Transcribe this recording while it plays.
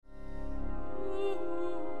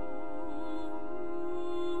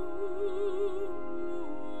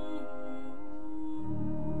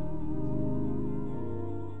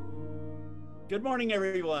Good morning,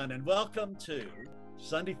 everyone, and welcome to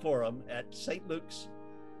Sunday Forum at St. Luke's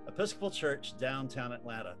Episcopal Church, downtown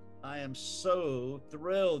Atlanta. I am so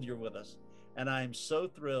thrilled you're with us, and I am so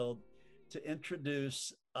thrilled to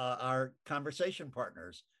introduce our conversation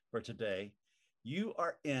partners for today. You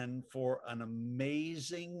are in for an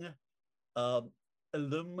amazing,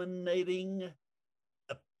 illuminating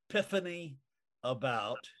epiphany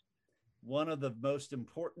about one of the most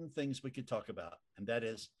important things we could talk about, and that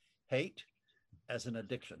is hate as an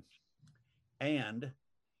addiction and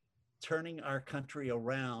turning our country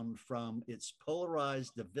around from its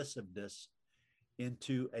polarized divisiveness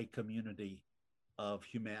into a community of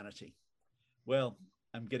humanity. Well,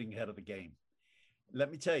 I'm getting ahead of the game.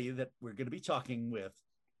 Let me tell you that we're going to be talking with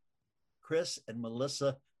Chris and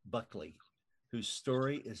Melissa Buckley, whose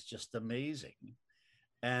story is just amazing.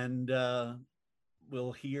 And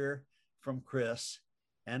we'll hear from Chris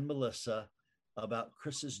and Melissa about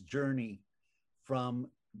Chris's journey from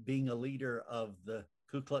being a leader of the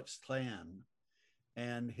Ku Klux Klan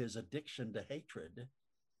and his addiction to hatred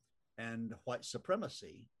and white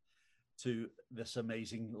supremacy to this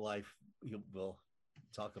amazing life we'll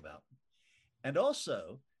talk about. And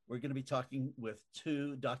also, we're going to be talking with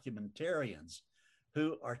two documentarians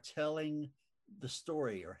who are telling the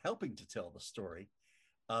story or helping to tell the story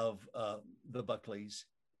of the Buckleys,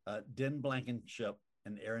 Den Blankenship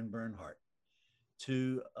and Aaron Bernhardt,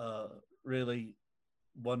 two really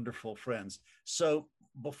wonderful friends. So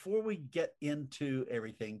before we get into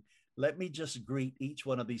everything, let me just greet each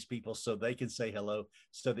one of these people so they can say hello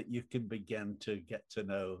so that you can begin to get to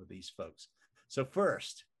know these folks. So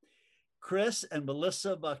first, Chris and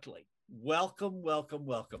Melissa Buckley, welcome, welcome,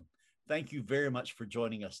 welcome. Thank you very much for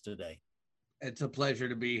joining us today. It's a pleasure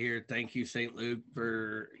to be here. Thank you, St. Luke,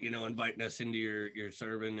 for, inviting us into your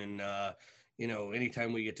serving. And,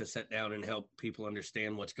 anytime we get to sit down and help people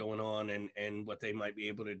understand what's going on and what they might be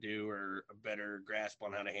able to do or a better grasp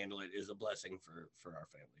on how to handle it is a blessing for our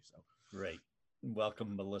family. So great.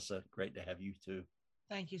 Welcome, Melissa. Great to have you too.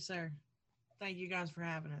 Thank you, sir. Thank you guys for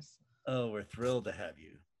having us. Oh, we're thrilled to have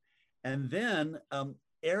you. And then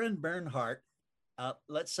Aaron Bernhardt,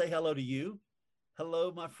 let's say hello to you.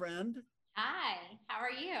 Hello, my friend. Hi, how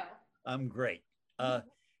are you? I'm great.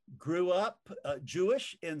 Grew up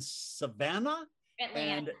Jewish in Savannah,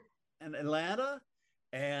 Atlanta. and Atlanta,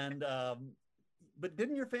 and but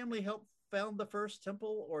didn't your family help found the first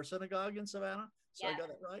temple or synagogue in Savannah? So Yes. I got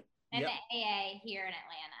that right. And yep. The AA here in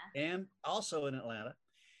Atlanta. And also in Atlanta.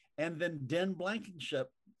 And then Den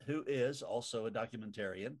Blankenship, who is also a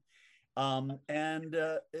documentarian, and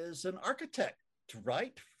is an architect,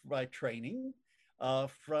 right, by training.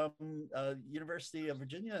 From University of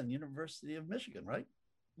Virginia and University of Michigan, right?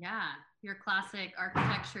 Yeah, your classic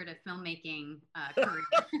architecture to filmmaking career.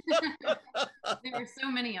 There were so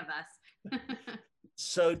many of us.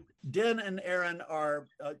 So Den and Aaron are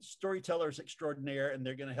storytellers extraordinaire, and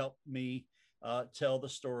they're going to help me tell the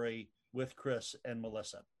story with Chris and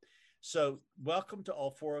Melissa. So welcome to all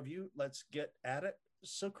four of you. Let's get at it.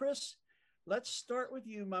 So Chris, let's start with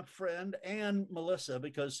you, my friend, and Melissa,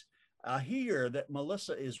 because I hear that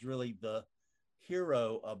Melissa is really the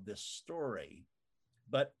hero of this story.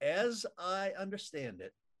 But as I understand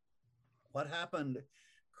it, what happened,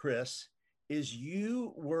 Chris, is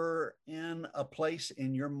you were in a place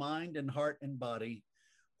in your mind and heart and body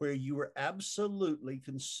where you were absolutely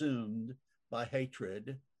consumed by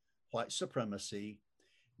hatred, white supremacy,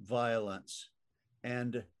 violence.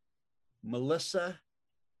 And Melissa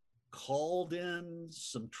called in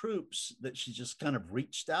some troops that she just kind of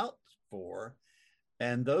reached out for.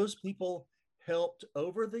 And those people helped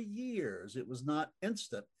over the years. It was not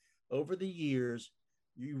instant. Over the years,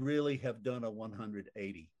 you really have done a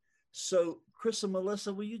 180. So Chris and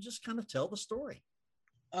Melissa, will you just kind of tell the story?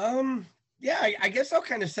 Yeah, I guess I'll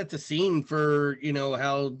kind of set the scene for,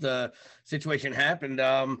 how the situation happened.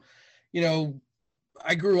 I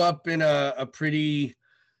grew up in a pretty,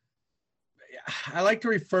 I like to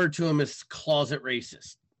refer to them as closet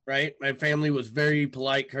racist, right? My family was very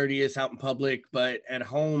polite, courteous out in public, but at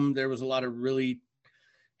home there was a lot of really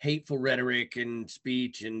hateful rhetoric and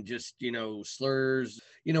speech and just, slurs.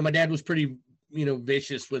 My dad was pretty,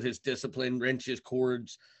 vicious with his discipline, wrenches,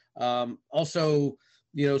 cords. Also,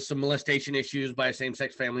 some molestation issues by a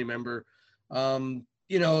same-sex family member, and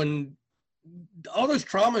all those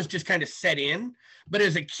traumas just kind of set in. But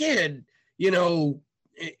as a kid, you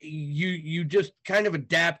just kind of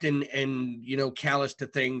adapt and callous to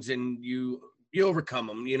things, and you overcome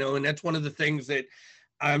them, and that's one of the things that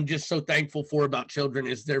I'm just so thankful for about children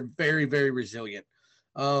is they're very, very resilient.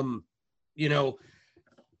 And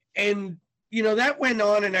that went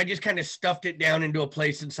on, and I just kind of stuffed it down into a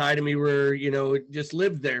place inside of me where, it just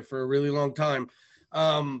lived there for a really long time.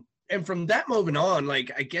 And from that moment on,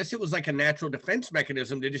 like, I guess it was like a natural defense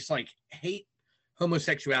mechanism to just like hate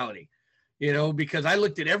homosexuality, because I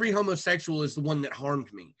looked at every homosexual as the one that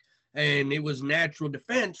harmed me. And it was natural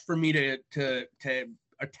defense for me to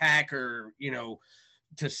attack or,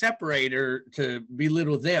 to separate or to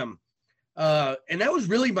belittle them. And that was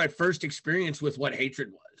really my first experience with what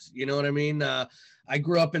hatred was. You know what I mean? I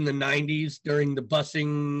grew up in the 90s during the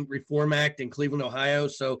busing reform act in Cleveland, Ohio.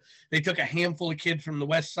 So they took a handful of kids from the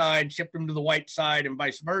west side, shipped them to the white side, and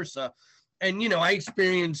vice versa. And, I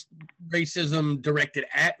experienced racism directed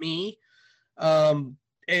at me. And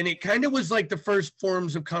it kind of was like the first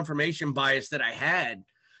forms of confirmation bias that I had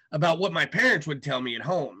about what my parents would tell me at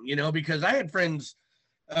home, because I had friends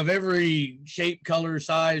of every shape, color,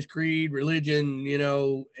 size, creed, religion,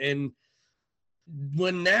 and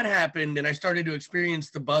when that happened and I started to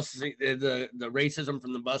experience the busing, the racism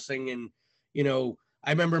from the busing, and,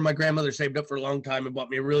 I remember my grandmother saved up for a long time and bought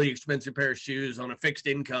me a really expensive pair of shoes on a fixed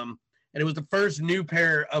income. And it was the first new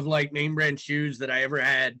pair of like name brand shoes that I ever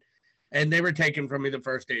had. And they were taken from me the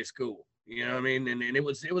first day of school, you know what I mean? And it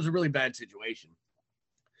was a really bad situation.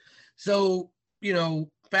 So,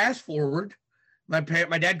 fast forward, my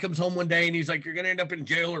dad comes home one day and he's like, you're going to end up in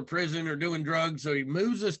jail or prison or doing drugs. So he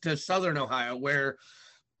moves us to Southern Ohio, where,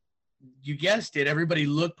 you guessed it, everybody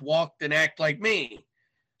looked, walked, and acted like me.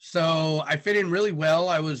 So I fit in really well.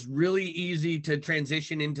 I was really easy to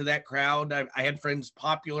transition into that crowd. I had friends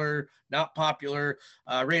popular, not popular,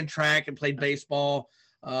 ran track and played baseball.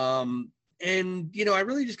 And, I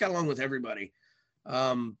really just got along with everybody.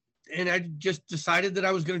 And I just decided that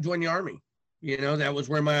I was going to join the Army. That was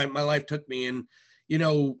where my life took me. And,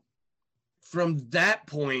 from that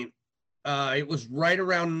point, it was right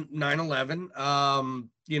around 9/11.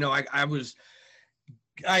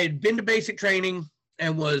 I had been to basic training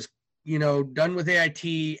and was, done with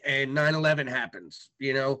AIT, and 9/11 happens,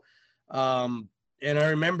 and I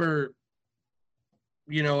remember,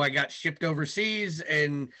 I got shipped overseas,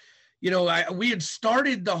 and, we had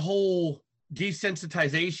started the whole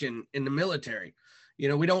desensitization in the military.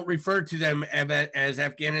 We don't refer to them as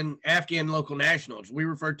Afghan local nationals. We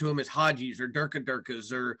refer to them as Hajis or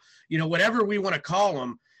Durkas or, whatever we want to call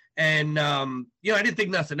them. And, I didn't think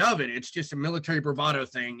nothing of it. It's just a military bravado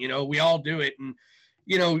thing. We all do it. And,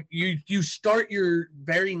 you start your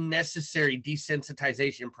very necessary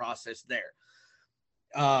desensitization process there.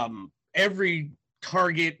 Every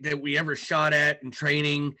target that we ever shot at in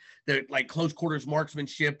training, that like close quarters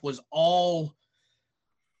marksmanship, was all,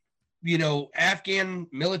 Afghan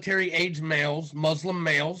military age males, Muslim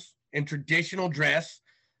males in traditional dress,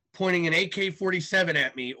 pointing an AK-47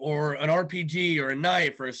 at me or an RPG or a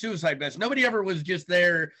knife or a suicide vest. Nobody ever was just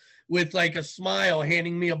there with like a smile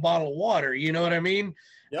handing me a bottle of water. You know what I mean?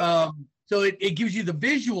 Yep. So it gives you the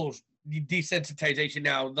visual desensitization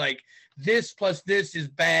now, like this plus this is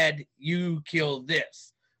bad, you kill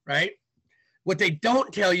this, right? What they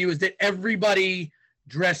don't tell you is that everybody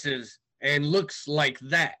dresses and looks like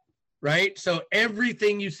that, right? So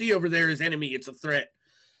everything you see over there is enemy. It's a threat.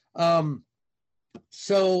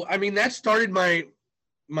 So, I mean, that started my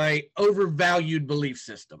overvalued belief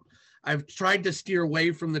system. I've tried to steer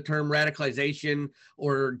away from the term radicalization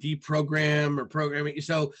or deprogram or programming.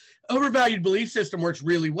 So overvalued belief system works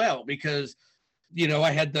really well because,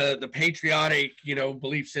 I had the patriotic,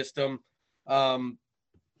 belief system.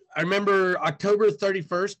 I remember October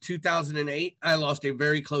 31st, 2008, I lost a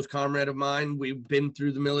very close comrade of mine. We've been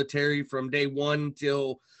through the military from day one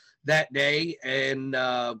till that day. And,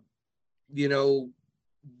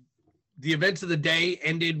 the events of the day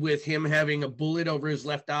ended with him having a bullet over his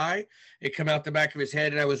left eye. It come out the back of his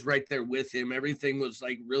head, and I was right there with him. Everything was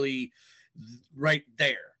like really right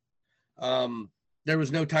there. There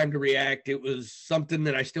was no time to react. It was something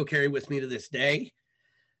that I still carry with me to this day.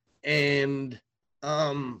 And,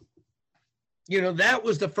 that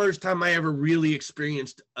was the first time I ever really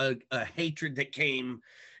experienced a hatred that came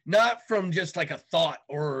not from just like a thought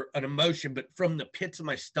or an emotion, but from the pits of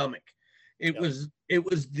my stomach. It was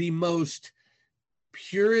the most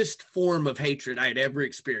purest form of hatred I had ever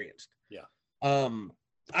experienced. Yeah.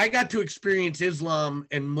 I got to experience Islam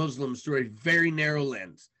and Muslims through a very narrow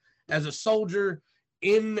lens. As a soldier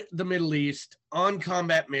in the Middle East on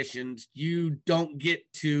combat missions, you don't get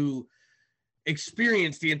to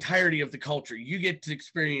experience the entirety of the culture. You get to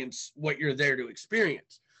experience what you're there to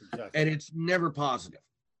experience. Exactly. And it's never positive.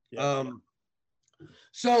 Yeah.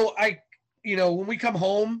 So when we come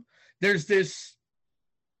home, there's this,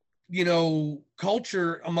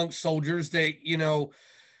 culture amongst soldiers that,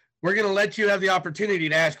 we're going to let you have the opportunity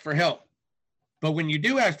to ask for help. But when you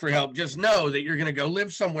do ask for help, just know that you're going to go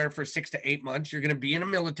live somewhere for 6 to 8 months. You're going to be in a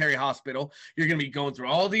military hospital. You're going to be going through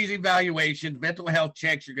all these evaluations, mental health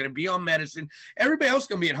checks. You're going to be on medicine. Everybody else is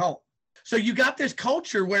going to be at home. So you got this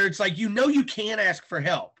culture where it's like, you know, you can't ask for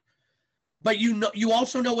help, but you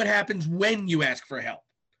also know what happens when you ask for help.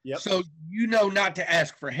 Yep. So you know not to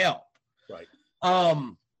ask for help. Right.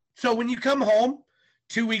 So when you come home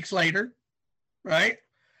 2 weeks later, right,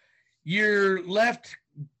 you're left,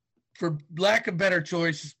 for lack of better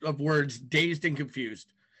choice of words, dazed and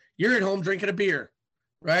confused. You're at home drinking a beer,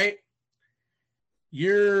 right?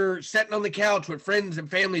 You're sitting on the couch with friends and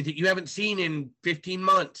family that you haven't seen in 15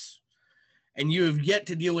 months. And you have yet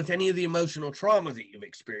to deal with any of the emotional trauma that you've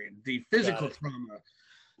experienced, the physical trauma.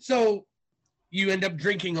 So you end up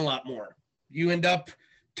drinking a lot more. You end up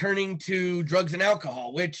turning to drugs and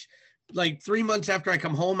alcohol, which, like 3 months after I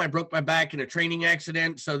come home, I broke my back in a training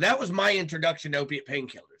accident. So that was my introduction to opiate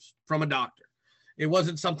painkillers from a doctor. It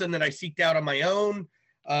wasn't something that I seeked out on my own,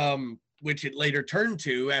 which it later turned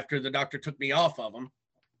to after the doctor took me off of them.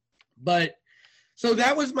 But so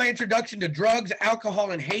that was my introduction to drugs,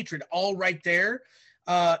 alcohol, and hatred, all right there.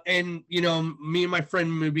 And, you know, me and my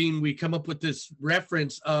friend Mubin, we come up with this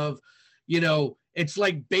reference of, you know, it's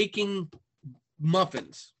like baking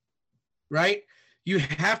muffins, right? You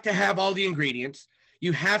have to have all the ingredients.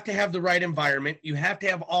 You have to have the right environment. You have to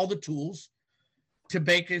have all the tools to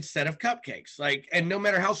bake a set of cupcakes. Like, and no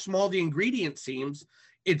matter how small the ingredient seems,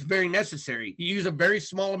 it's very necessary. You use a very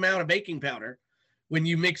small amount of baking powder when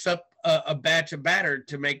you mix up a batch of batter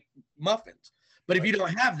to make muffins. But if you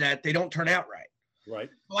don't have that, they don't turn out right. Right.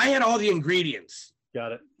 So I had all the ingredients.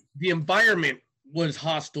 Got it. The environment was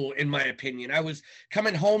hostile, in my opinion. I was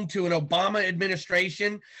coming home to an Obama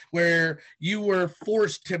administration where you were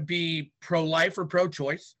forced to be pro-life or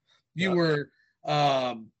pro-choice. You were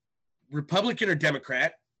Republican or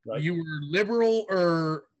Democrat. Right. You were liberal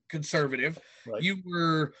or conservative. Right. You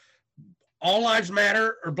were all lives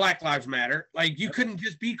matter or Black Lives Matter. Like, you couldn't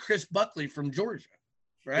just be Chris Buckley from Georgia,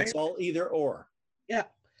 right? It's all either or. Yeah.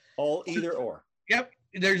 All either or. Yep.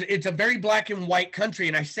 It's a very black and white country.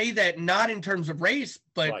 And I say that not in terms of race,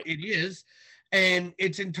 but Right. it is. And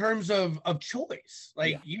it's in terms of choice.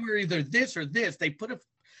 Like, you are either this or this. They put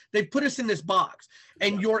us in this box,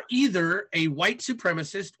 and you're either a white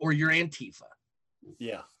supremacist or you're Antifa.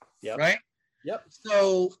 Yeah. Yep. Right. Yep.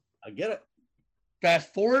 So I get it.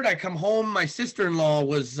 fast forward, I come home. My sister-in-law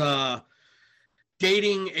was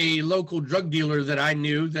dating a local drug dealer that I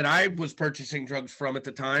knew, that I was purchasing drugs from at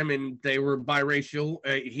the time, and they were biracial.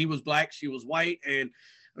 He was black, she was white, and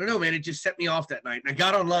I don't know, man, it just set me off that night. And I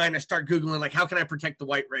got online, I start Googling, like, how can I protect the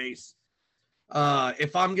white race?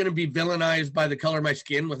 If I'm going to be villainized by the color of my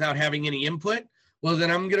skin without having any input, well,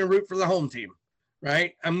 then I'm going to root for the home team,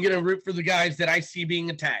 right? I'm going to root for the guys that I see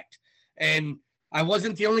being attacked. And I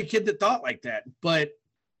wasn't the only kid that thought like that, but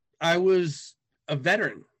I was a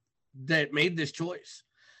veteran that made this choice.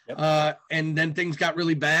 Yep. And then things got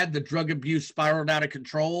really bad. The drug abuse spiraled out of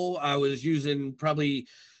control. I was using probably,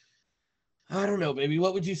 I don't know, baby,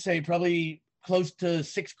 what would you say? Probably close to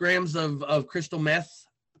 6 grams of crystal meth.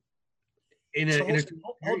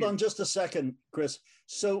 Hold on just a second, Chris.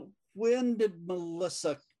 So when did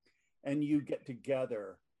Melissa and you get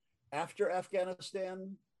together? After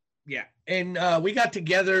Afghanistan? Yeah. And we got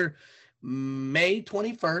together May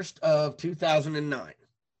 21st of 2009.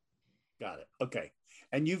 Got it. Okay.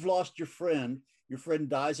 And you've lost your friend. Your friend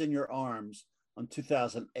dies in your arms on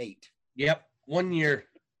 2008. Yep. 1 year.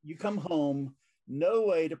 You come home, no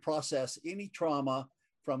way to process any trauma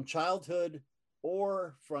from childhood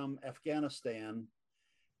or from Afghanistan,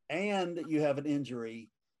 and you have an injury,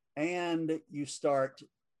 and you start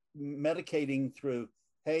medicating through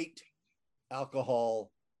hate,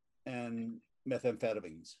 alcohol, and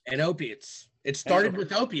methamphetamines. And opiates. It started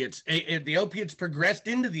with opiates. The opiates progressed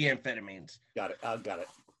into the amphetamines. Got it. I got it.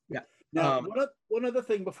 Yeah. Now, one other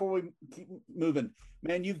thing before we keep moving,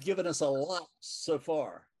 man, you've given us a lot so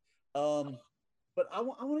far. But I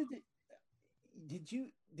wanted to,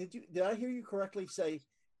 did I hear you correctly say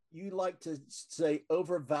you like to say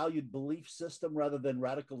overvalued belief system rather than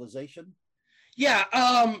radicalization?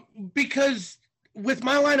 Yeah. Because with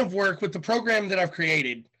my line of work, with the program that I've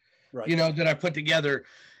created, right, you know, that I put together,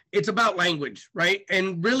 it's about language, right?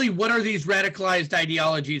 And really, what are these radicalized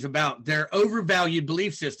ideologies about? They're overvalued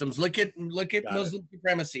belief systems. Look at Muslim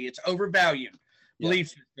supremacy. It's overvalued belief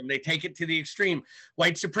system. They take it to the extreme.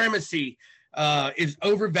 White supremacy, is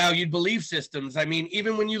overvalued belief systems. I mean,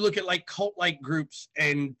 even when you look at like cult-like groups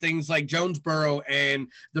and things like Jonesboro and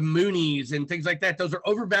the Moonies and things like that, those are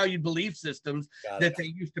overvalued belief systems that they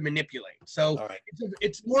use to manipulate. So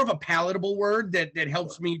it's more of a palatable word that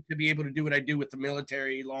helps me to be able to do what I do with the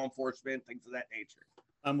military, law enforcement, things of that nature.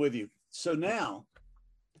 I'm with you. So now,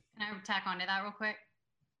 can I tack onto that real quick?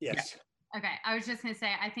 Yes. Okay, I was just going to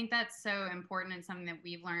say, I think that's so important, and something that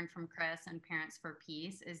we've learned from Chris and Parents for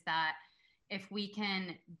Peace is that if we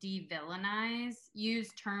can de-villainize,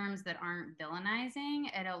 use terms that aren't villainizing,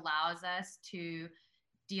 it allows us to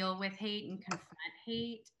deal with hate and confront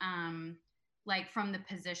hate, like from the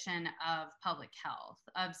position of public health,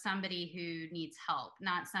 of somebody who needs help,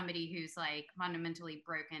 not somebody who's like fundamentally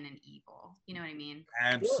broken and evil. You know what I mean?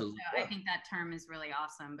 Absolutely. So I think that term is really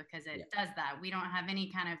awesome because it does that. We don't have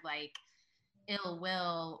any kind of like ill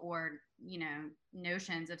will or, you know,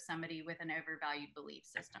 notions of somebody with an overvalued belief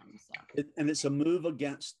system. So and it's a move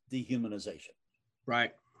against dehumanization.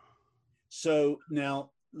 Right. So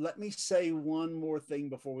now let me say one more thing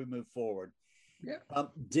before we move forward. Yeah.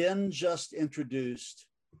 Den just introduced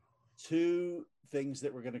two things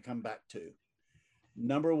that we're going to come back to.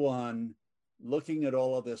 Number one, looking at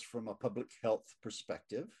all of this from a public health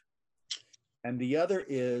perspective. And the other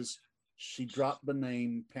is she dropped the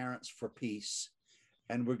name Parents for Peace.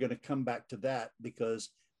 And we're going to come back to that because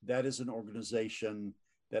that is an organization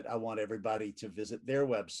that I want everybody to visit their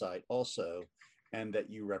website also, and that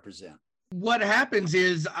you represent. What happens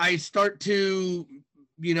is I start to,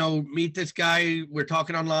 you know, meet this guy. We're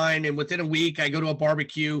talking online, and within a week I go to a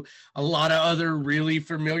barbecue, a lot of other really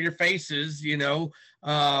familiar faces, you know,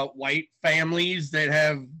 white families that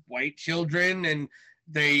have white children, and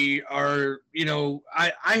they are, you know,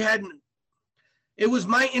 it was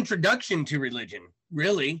my introduction to religion,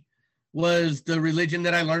 really, was the religion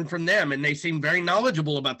that I learned from them. And they seem very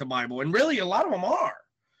knowledgeable about the Bible. And really, a lot of them are.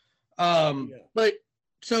 But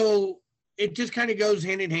so it just kind of goes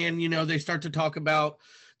hand in hand. You know, they start to talk about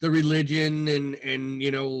the religion and,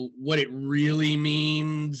 you know, what it really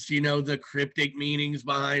means, you know, the cryptic meanings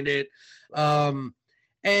behind it.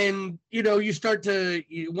 And, you know, you start to,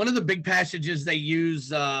 one of the big passages they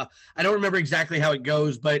use, I don't remember exactly how it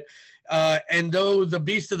goes, but and though the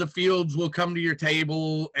beasts of the fields will come to your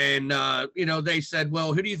table, and, you know, they said,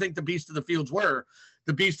 well, who do you think the beasts of the fields were?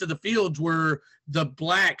 The beasts of the fields were the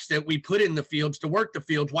blacks that we put in the fields to work the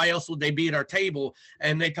fields. Why else would they be at our table?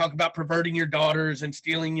 And they talk about perverting your daughters and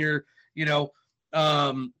stealing your, you know,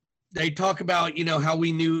 they talk about, you know, how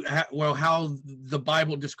we knew, how the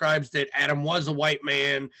Bible describes that Adam was a white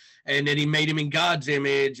man and that he made him in God's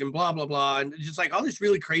image and blah, blah, blah. And just like all these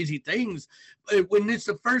really crazy things. But when it's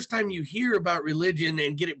the first time you hear about religion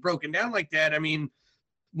and get it broken down like that, I mean,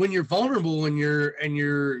 when you're vulnerable and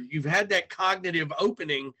you've had that cognitive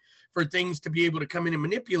opening for things to be able to come in and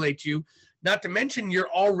manipulate you, not to mention you're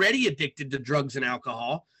already addicted to drugs and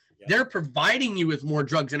alcohol. Yeah. They're providing you with more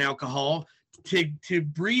drugs and alcohol to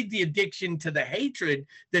breed the addiction to the hatred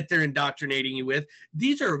that they're indoctrinating you with.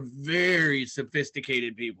 These are very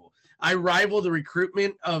sophisticated people. I rival the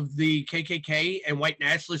recruitment of the KKK and white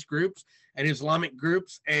nationalist groups and Islamic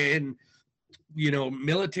groups and, you know,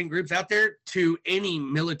 militant groups out there to any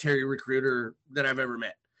military recruiter that I've ever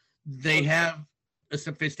met. They have a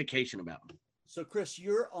sophistication about them. So Chris,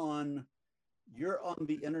 you're on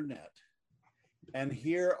the internet and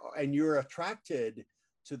you're attracted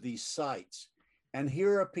to these sites. And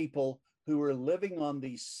here are people who are living on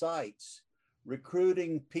these sites,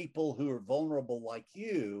 recruiting people who are vulnerable like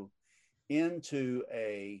you into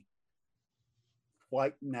a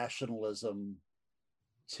white nationalism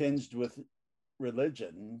tinged with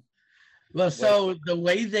religion. Well, so the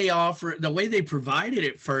way they provided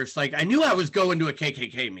it first, like I knew I was going to a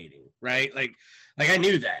KKK meeting, right? Like I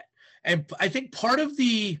knew that. And I think part of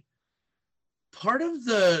the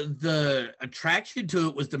attraction to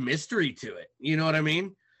it was the mystery to it. You know what I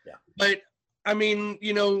mean? Yeah. But I mean,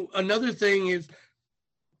 you know, another thing is,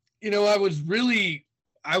 you know, I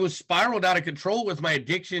was spiraled out of control with my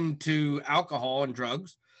addiction to alcohol and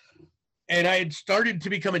drugs. And I had started to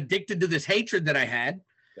become addicted to this hatred that I had.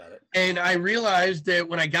 Got it. And I realized that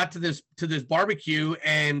when I got to this barbecue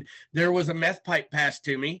and there was a meth pipe passed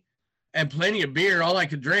to me and plenty of beer, all I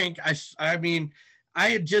could drink, I mean, I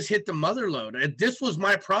had just hit the mother load. This was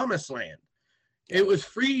my promised land. It was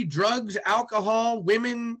free drugs, alcohol,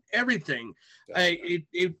 women, everything.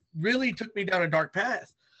 It really took me down a dark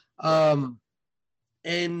path.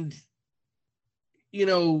 And, you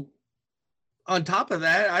know, on top of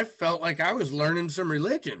that, I felt like I was learning some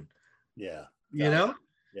religion. Yeah. You know?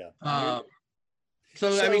 Yeah.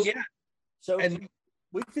 So I mean, yeah. So and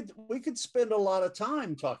we could spend a lot of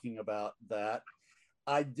time talking about that.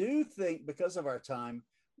 I do think because of our time,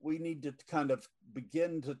 we need to kind of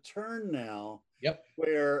begin to turn now. Yep.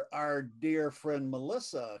 Where our dear friend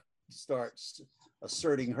Melissa starts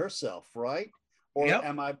asserting herself, right? Or Yep.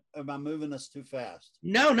 am I moving us too fast?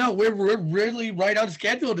 No, we're really right on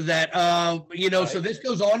schedule to that. Right. So this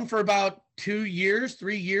goes on for about 2 years,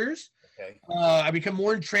 3 years. Okay. I become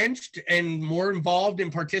more entrenched and more involved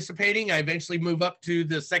in participating. I eventually move up to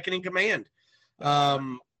the second in command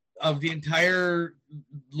of the entire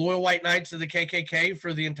Loyal White Knights of the KKK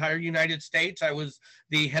for the entire United States. I was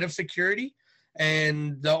the head of security,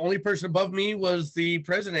 and the only person above me was the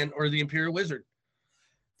president or the Imperial Wizard.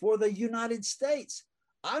 For the United States.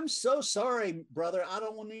 I'm so sorry, brother. I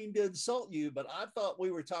don't mean to insult you, but I thought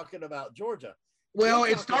we were talking about Georgia. Well,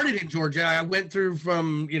 it started in Georgia. I went through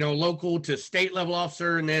from, local to state level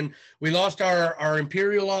officer, and then we lost our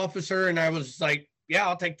imperial officer, and I was like, yeah,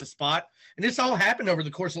 I'll take the spot. And this all happened over the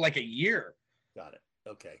course of like a year. Got it.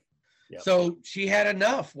 Okay. Yep. So she had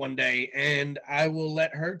enough one day, and I will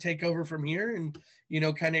let her take over from here and,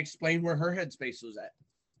 kind of explain where her headspace was at.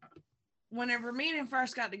 Whenever me and him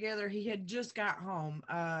first got together, he had just got home.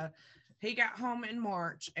 He got home in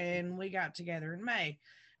March, and we got together in May.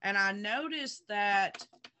 And I noticed that,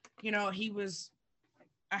 he was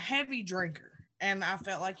a heavy drinker. And I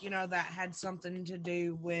felt like, that had something to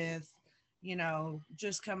do with,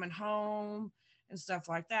 just coming home and stuff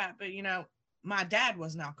like that. But, my dad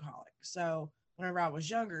was an alcoholic. So whenever I was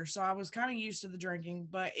younger, so I was kind of used to the drinking,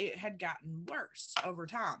 but it had gotten worse over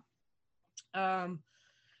time.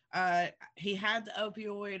 He had the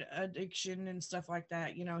opioid addiction and stuff like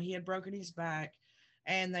that. He had broken his back,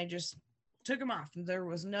 and they just took him off. There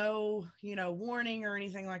was no, warning or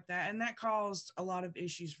anything like that. And that caused a lot of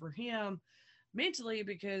issues for him mentally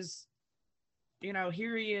because,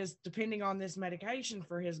 here he is depending on this medication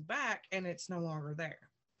for his back, and it's no longer there.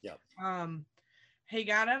 Yep. He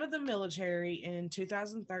got out of the military in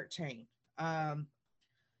 2013.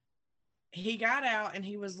 He got out, and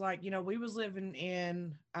he was like, we was living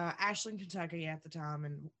in Ashland, Kentucky at the time,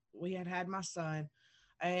 and we had my son,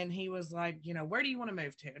 and he was like, where do you want to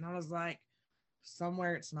move to? And I was like,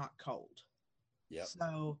 somewhere it's not cold. Yeah.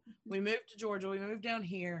 So we moved to Georgia. We moved down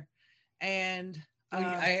here, and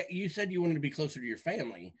you said you wanted to be closer to your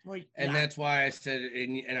family, well, and that's why I said,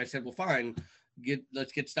 and I said, well, fine,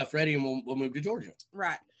 let's get stuff ready, and we'll move to Georgia.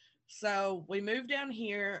 Right. So we moved down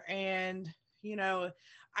here, and I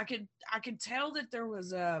could tell that there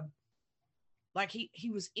was he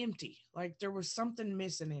was empty, like there was something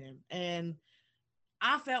missing in him, and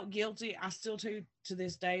I felt guilty. I still do to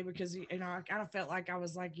this day because I kind of felt like I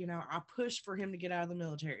was like, I pushed for him to get out of the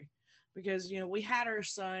military because we had our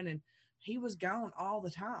son and he was gone all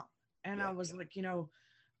the time, and I was like,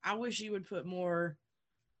 I wish you would put more,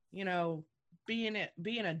 being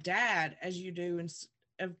a dad as you do and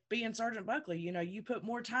of being Sergeant Buckley, you put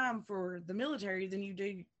more time for the military than you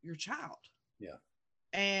do your child. Yeah.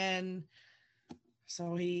 And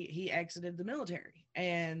so he exited the military,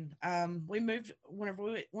 and we moved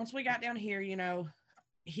once we got down here,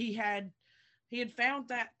 he had found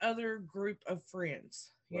that other group of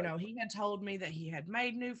friends. Right. He had told me that he had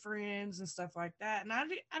made new friends and stuff like that. And I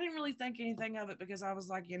didn't really think anything of it because I was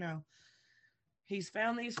like, he's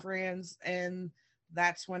found these friends, and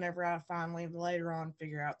that's whenever I finally later on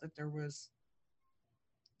figure out that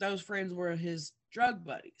those friends were his drug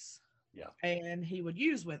buddies. Yeah. And he would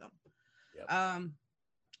use with them. Yep.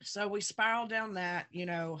 So we spiraled down that,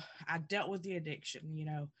 I dealt with the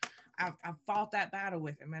addiction, I fought that battle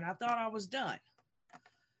with him, and I thought I was done.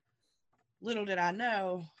 Little did I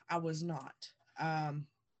know I was not.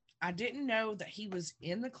 I didn't know that he was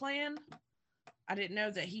in the Klan. I didn't know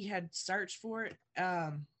that he had searched for it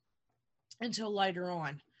until later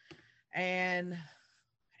on. And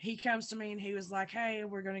he comes to me and he was like, hey,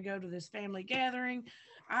 we're going to go to this family gathering.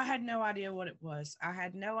 I had no idea what it was. I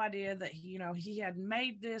had no idea that he had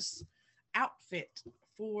made this outfit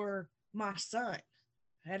for my son.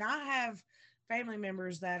 And I have family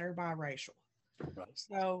members that are biracial. Right.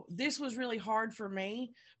 So this was really hard for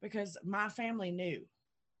me because my family knew,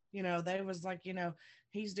 they was like,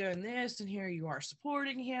 he's doing this and here you are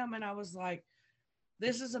supporting him. And I was like,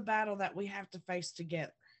 this is a battle that we have to face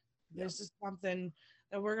together. Yeah. This is something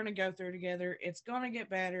that we're going to go through together. It's going to get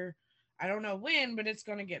better. I don't know when, but it's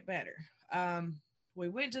going to get better. We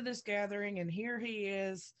went to this gathering, and here he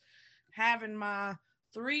is having my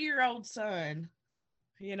 3-year-old son,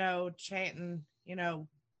 chanting,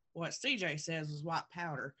 what CJ says was white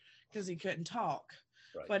powder because he couldn't talk,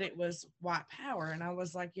 right. But it was white power. And I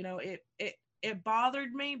was like, it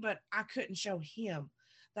bothered me, but I couldn't show him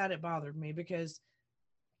that it bothered me because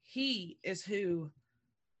he is who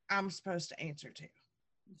I'm supposed to answer to.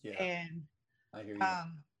 Yeah, And I hear you.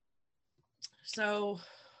 so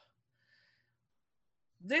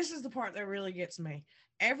this is the part that really gets me.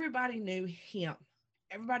 Everybody knew him.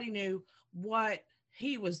 Everybody knew what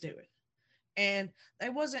he was doing. And they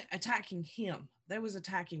wasn't attacking him. They was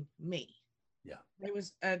attacking me. Yeah. They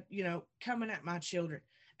was coming at my children.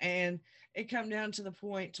 And it come down to the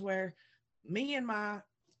point to where me and my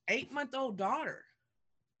 8-month-old daughter,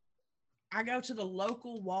 I go to the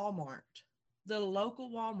local Walmart. The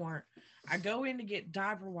local Walmart. I go in to get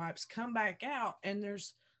diaper wipes, come back out, and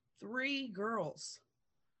there's 3 girls,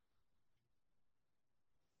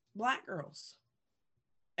 black girls,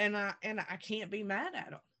 and I can't be mad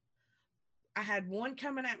at them. I had one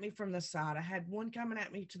coming at me from the side, I had one coming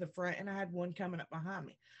at me to the front, and I had one coming up behind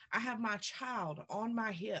me. I have my child on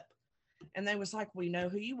my hip, and they was like, "We know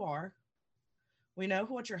who you are. We know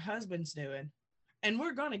what your husband's doing, and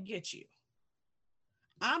we're gonna get you."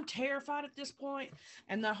 I'm terrified at this point,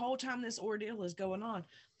 and the whole time this ordeal is going on,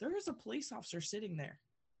 there is a police officer sitting there.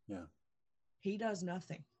 Yeah. He does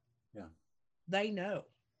nothing. Yeah. They know.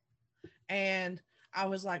 And I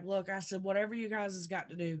was like, "Look," I said, "whatever you guys has got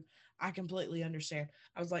to do, I completely understand."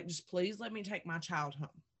 I was like, "Just please let me take my child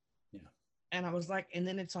home." Yeah. And I was like, "And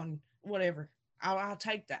then it's on whatever. I'll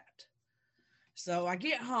take that." So I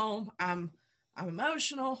get home. I'm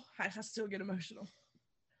emotional. I still get emotional.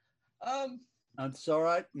 It's all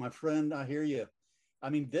right, my friend. I hear you. I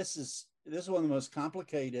mean, this is one of the most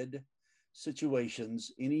complicated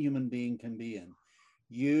situations any human being can be in.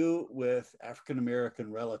 You with African American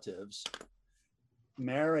relatives,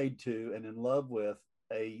 married to and in love with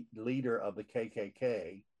a leader of the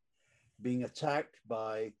KKK, being attacked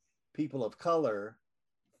by people of color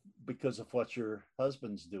because of what your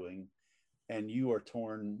husband's doing, and you are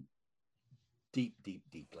torn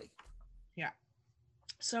deeply. Yeah.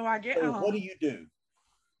 So I get So home. what do you do?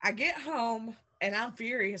 I get home and I'm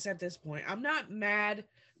furious at this point. I'm not mad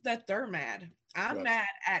that they're mad. I'm Right. mad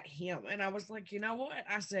at him. And I was like, "You know what?"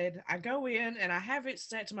 I said, I go in and I have it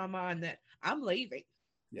set to my mind that I'm leaving.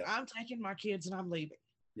 Yep. I'm taking my kids and I'm leaving.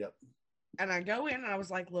 Yep. And I go in and I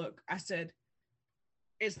was like, "Look," I said,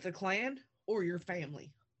 "it's the Klan or your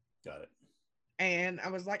family." Got it. And I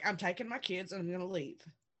was like, "I'm taking my kids and I'm going to leave."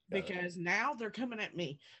 Got it. Because now they're coming at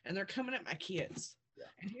me and they're coming at my kids. Yeah.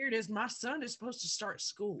 And here it is. My son is supposed to start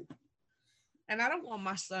school. And I don't want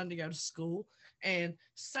my son to go to school and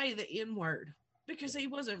say the N word because he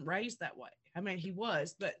wasn't raised that way. I mean, he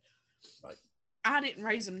was, but Right. I didn't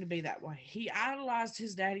raise him to be that way. He idolized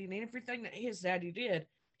his daddy, and everything that his daddy did,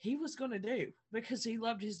 he was going to do because he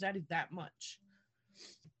loved his daddy that much.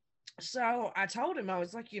 So I told him, I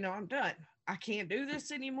was like, "I'm done. I can't do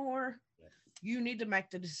this anymore. You need to make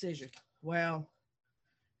the decision." Well,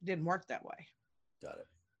 it didn't work that way. Got it.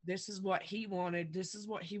 This is what he wanted. This is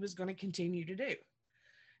what he was going to continue to do.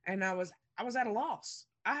 And I was at a loss.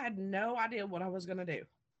 I had no idea what I was going to do.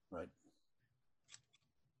 Right.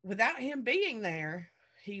 Without him being there,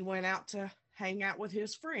 he went out to hang out with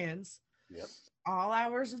his friends. Yep. All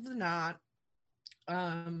hours of the night,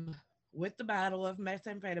 with the battle of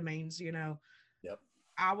methamphetamines. Yep.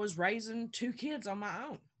 I was raising 2 kids on my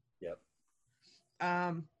own. Yep.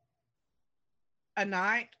 A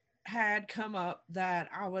night had come up that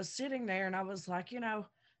I was sitting there and I was like,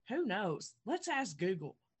 who knows? Let's ask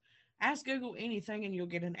Google. Ask Google anything and you'll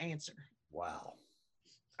get an answer. Wow.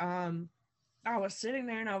 I was sitting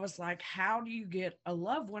there and I was like, how do you get a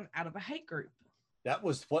loved one out of a hate group? That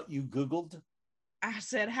was what you Googled? I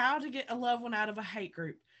said, how to get a loved one out of a hate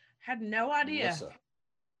group. Had no idea Melissa.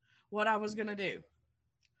 what I was going to do.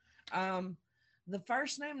 The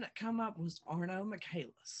first name that come up was Arno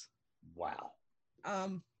Michaelis. Wow.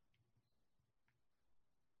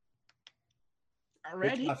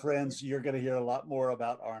 Already, my friends, you're going to hear a lot more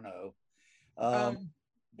about Arno.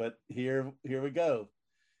 But here we go.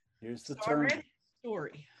 Here's the turn. I read his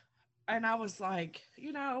story, and I was like,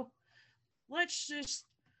 let's just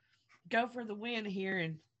go for the win here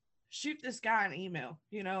and shoot this guy an email.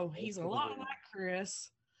 He's a lot like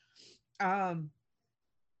Chris. I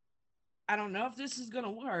don't know if this is going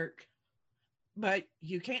to work, but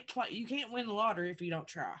you can't win the lottery if you don't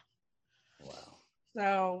try. Wow.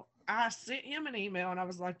 So I sent him an email and I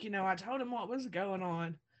was like, I told him what was going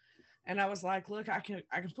on. And I was like, "Look, I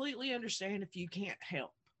completely understand if you can't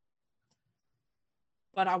help,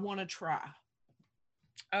 but I want to try."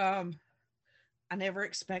 I never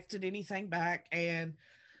expected anything back. And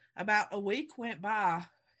about a week went by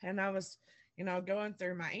and I was, going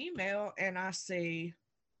through my email and I see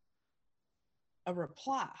a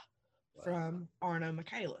reply from Arno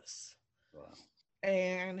Michaelis. Wow.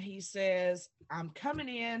 and he says, I'm coming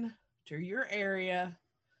in to your area.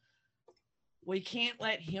 We can't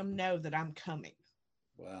let him know that I'm coming.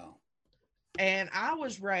 Wow. And I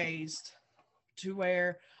was raised to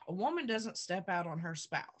where a woman doesn't step out on her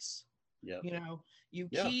spouse. Yeah. You know,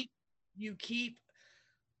 Yeah. you keep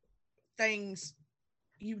things,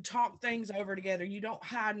 you talk things over together. You don't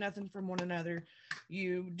hide nothing from one another.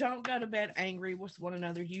 You don't go to bed angry with one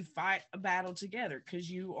another. You fight a battle together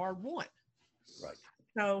because you are one. Right.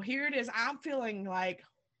 So here it is. I'm feeling like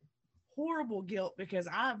horrible guilt because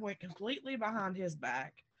I went completely behind his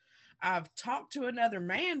back. I've talked to another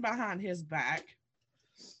man behind his back.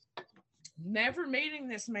 Never meeting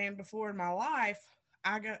this man before in my life,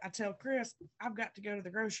 I tell Chris, I've got to go to the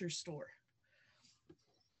grocery store.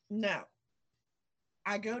 No.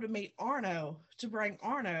 I go to meet Arno to bring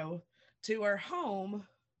Arno to our home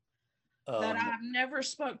that I've never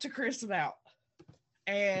spoke to Chris about.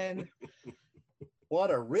 And what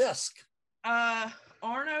a risk.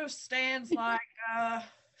 Arno stands like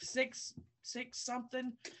 6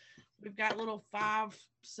 something. We've got little 5'7",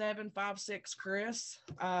 5'6" Chris.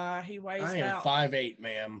 He weighs I am about 5'8",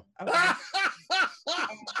 ma'am. Okay.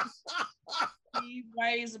 He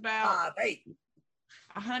weighs about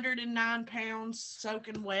 109 pounds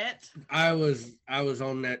soaking wet. I was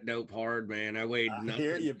on that dope hard, man. I weighed I nothing.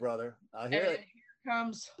 hear you, brother. I hear And it. here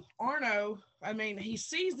comes Arno. I mean, he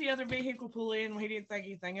sees the other vehicle pull in when he didn't think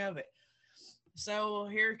anything of it. So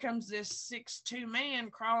here comes this 6'2" man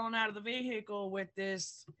crawling out of the vehicle with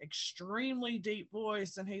this extremely deep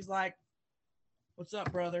voice. And he's like, "What's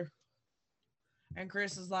up, brother?" And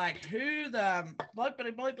Chris is like, "Who the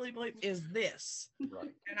bleep is this?"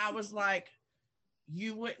 Right. And I was like,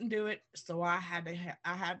 "You wouldn't do it, so I had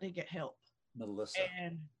to get help." Melissa.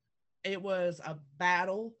 And it was a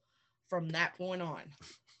battle from that point on.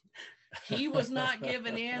 He was not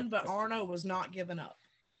giving in, but Arno was not giving up.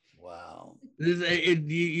 Wow.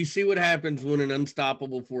 You see what happens when an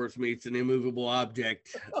unstoppable force meets an immovable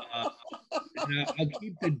object. I'll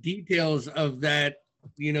keep the details of that,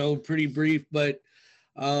 pretty brief, but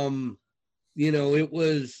it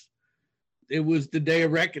was the day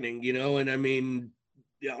of reckoning, and I mean,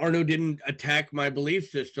 Arno didn't attack my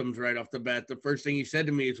belief systems right off the bat. The first thing he said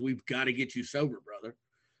to me is, "We've got to get you sober, brother."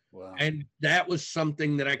 Wow. And that was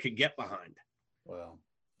something that I could get behind. Wow.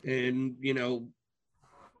 And,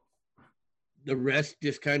 the rest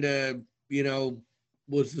just kind of,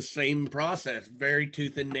 was the same process, very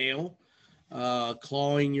tooth and nail,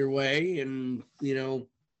 clawing your way. And,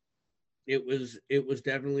 it was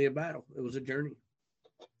definitely a battle. It was a journey.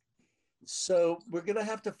 So we're going to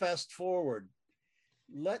have to fast forward.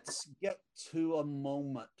 Let's get to a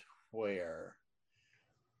moment where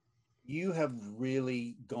you have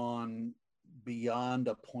really gone beyond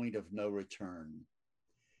a point of no return.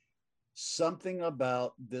 Something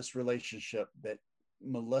about this relationship that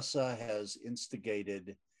Melissa has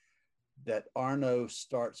instigated, that Arno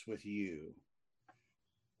starts with you.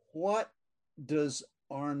 What does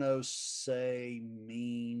Arno say,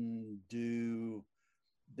 mean, do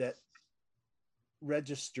that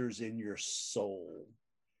registers in your soul,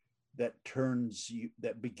 that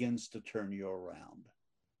begins to turn you around?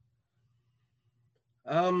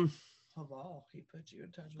 Of all, he put you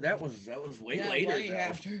in touch with that was way later. Way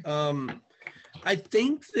after. I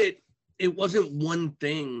think that it wasn't one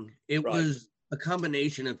thing. It Right. was a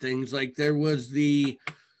combination of things. Like there was the,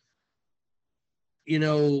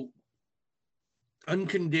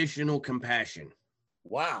 unconditional compassion.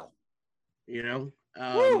 Wow. Woo,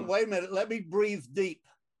 Wait a minute. Let me breathe deep.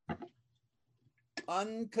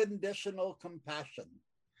 Unconditional compassion.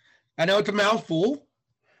 I know it's a mouthful,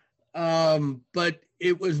 but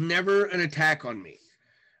it was never an attack on me.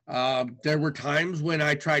 There were times when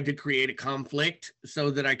I tried to create a conflict so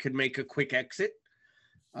that I could make a quick exit.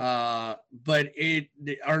 But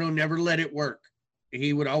Arno never let it work.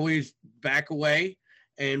 He would always back away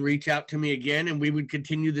and reach out to me again, and we would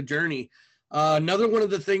continue the journey. Another one of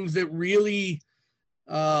the things that really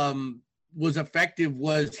was effective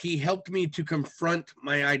was he helped me to confront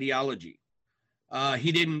my ideology.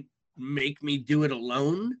 He didn't make me do it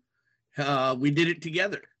alone. We did it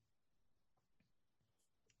together.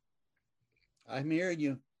 I'm hearing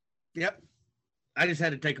you. Yep. I just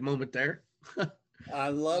had to take a moment there. I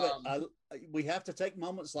love it. We have to take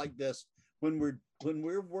moments like this when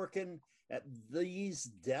we're working at these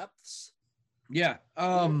depths. Yeah.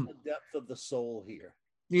 The depth of the soul here.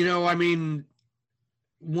 I mean,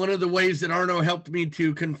 one of the ways that Arno helped me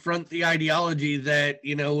to confront the ideology that,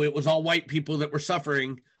 it was all white people that were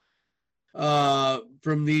suffering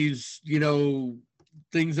from these,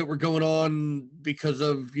 things that were going on because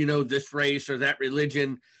of, this race or that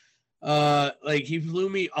religion. Like he flew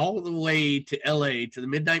me all the way to LA to the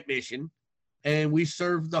Midnight Mission, and we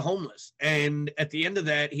served the homeless. And at the end of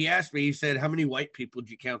that, he asked me, he said, "How many white people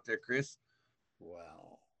did you count there, Chris?"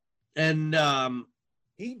 Wow. And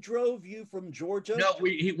he drove you from Georgia? No,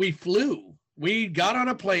 we flew. We got on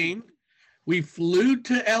a plane. We flew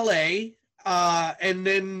to LA. And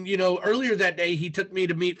then, earlier that day, he took me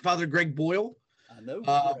to meet Father Greg Boyle. I know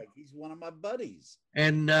Greg. He's one of my buddies.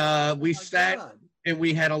 And we sat God. and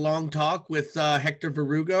we had a long talk with Hector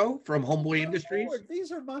Verrugo from Homeboy Industries. Lord,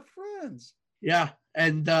 these are my friends. Yeah.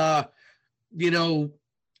 And, I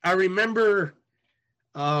remember,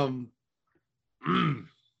 I've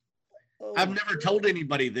never told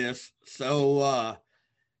anybody this. So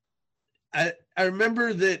I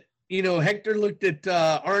remember that, Hector looked at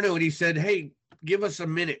Arno and he said, "Hey, give us a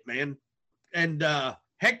minute, man." And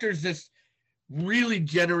Hector's this really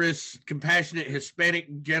generous, compassionate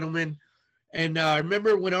Hispanic gentleman. And I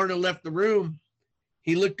remember when Arno left the room,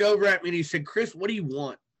 he looked over at me and he said, "Chris, what do you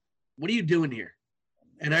want? What are you doing here?"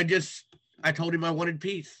 And I told him I wanted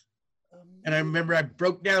peace. And I remember I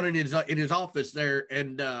broke down in his office there.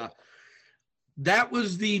 And that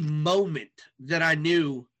was the moment that I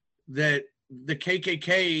knew that the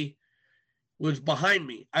KKK was behind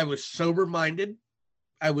me. I was sober-minded.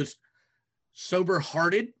 I was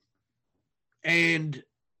sober-hearted. And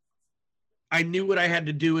I knew what I had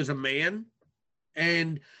to do as a man.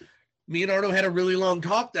 And me and Arno had a really long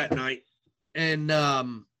talk that night. And I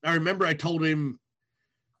remember I told him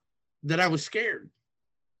that I was scared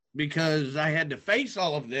because I had to face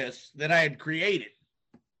all of this that I had created.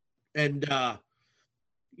 And,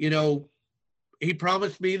 he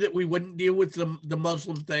promised me that we wouldn't deal with the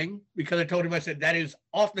Muslim thing because I told him, I said, that is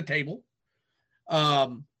off the table.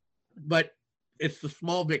 But it's the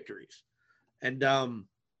small victories. And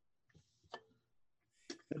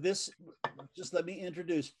this, just let me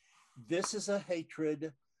introduce, this is a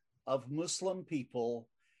hatred of Muslim people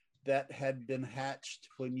that had been hatched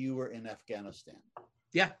when you were in Afghanistan.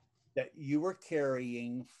 Yeah. That you were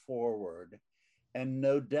carrying forward. And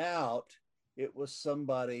no doubt it was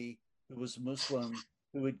somebody who was Muslim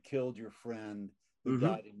who had killed your friend who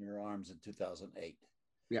died in your arms in 2008.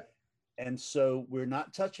 Yeah. And so we're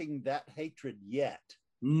not touching that hatred yet.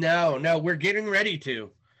 No, we're getting ready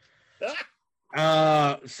to.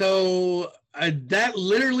 So that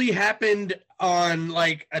literally happened on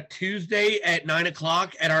like a Tuesday at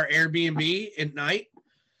 9:00 at our Airbnb at night.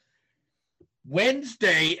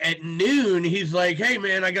 Wednesday at noon, he's like, "Hey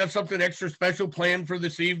man, I got something extra special planned for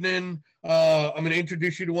this evening. I'm going to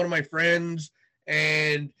introduce you to one of my friends,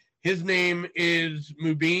 and his name is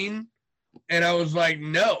Mubin." And I was like,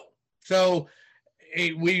 "No." So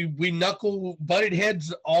we butted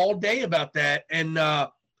heads all day about that. And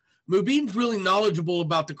Mubin's really knowledgeable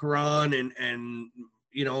about the Quran and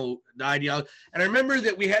the ideology. And I remember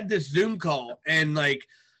that we had this Zoom call, and like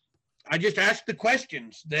I just asked the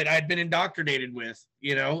questions that I'd been indoctrinated with,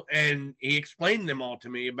 and he explained them all to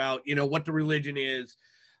me about, what the religion is,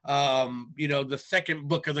 the second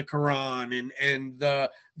book of the Quran and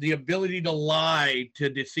the ability to lie, to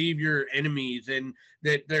deceive your enemies, and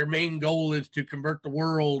that their main goal is to convert the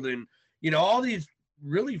world, and, all these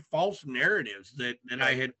really false narratives that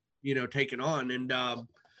I had, taken on. And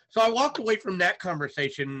so I walked away from that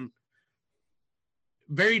conversation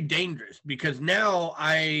very dangerous because now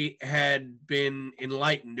I had been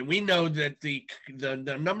enlightened, and we know that the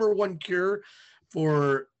number one cure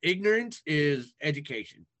for ignorance is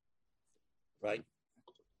education. Right.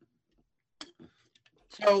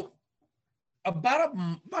 So about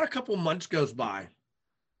a couple months goes by,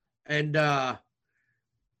 and I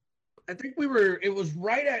think it was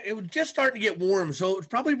just starting to get warm, so it was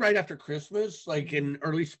probably right after Christmas, like in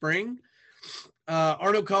early spring.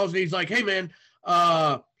 Arno calls me. He's like, "Hey man,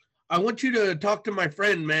 I want you to talk to my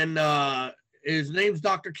friend, man. His name's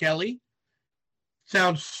Dr. Kelly."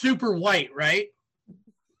 Sounds super white, right?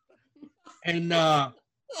 And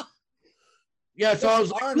yeah, so I was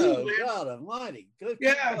like, Arno, "Cool, God Almighty, good."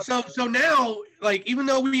 Yeah, so now, like, even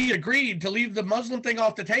though we agreed to leave the Muslim thing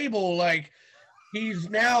off the table, like, he's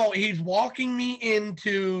walking me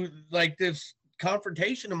into like this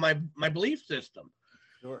confrontation of my belief system.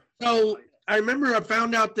 Sure. So I remember I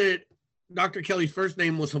found out that Dr. Kelly's first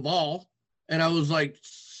name was Haval, and I was like,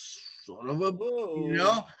 son of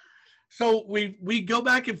a, So we go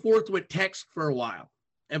back and forth with text for a while,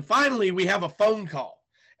 and finally we have a phone call.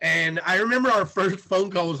 And I remember our first phone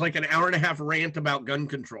call was like an hour and a half rant about gun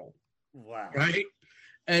control. Wow. Right.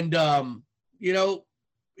 And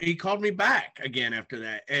he called me back again after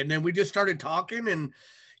that, and then we just started talking, and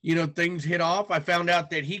things hit off. I found out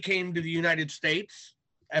that he came to the United States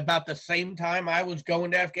about the same time I was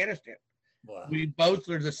going to Afghanistan. Wow. We both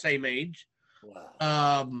are the same age.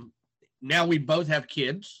 Wow. Now we both have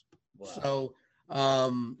kids. Wow. So,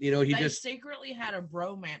 you know, he They just secretly had a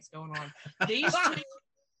bromance going on. These two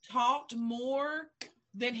talked more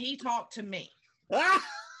than he talked to me.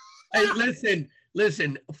 Hey,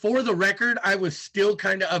 listen, for the record, I was still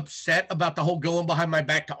kind of upset about the whole going behind my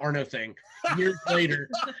back to Arno thing years later.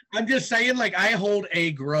 I'm just saying, like, I hold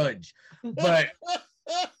a grudge, but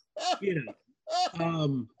you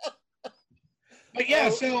know, but yeah,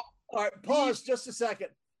 so all right, pause just a second.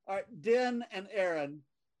 All right, Den and Aaron,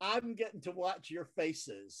 I'm getting to watch your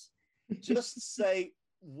faces. Just say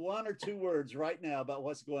one or two words right now about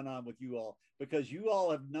what's going on with you all, because you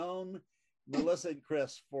all have known Melissa and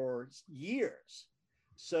Chris for years.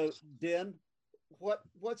 So, Den,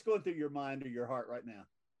 what's going through your mind or your heart right now?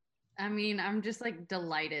 I mean, I'm just like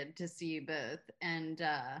delighted to see you both. And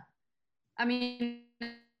I mean,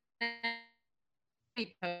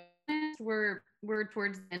 we're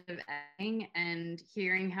towards the end of editing, and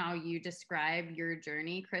hearing how you describe your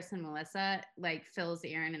journey, Chris and Melissa, like fills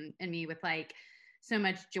Aaron and me with like so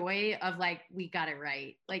much joy of like, we got it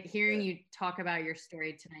right. Like hearing you talk about your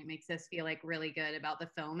story tonight makes us feel like really good about the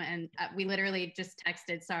film. And we literally just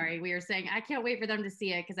texted, we were saying, I can't wait for them to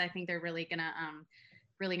see it, because I think they're really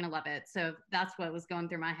gonna love it. So that's what was going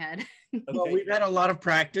through my head. Well, we've had a lot of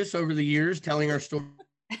practice over the years telling our story.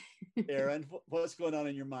 Aaron, what's going on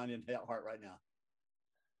in your mind and heart right now?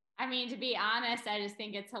 I mean, to be honest, I just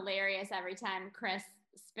think it's hilarious every time Chris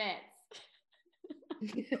spits.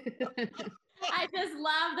 I just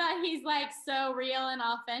love that he's like so real and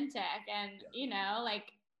authentic, and you know,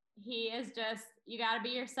 like he is just, you got to be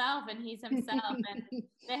yourself, and he's himself, and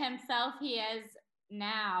the himself he is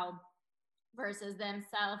now versus the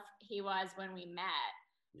himself he was when we met,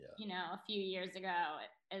 you know, a few years ago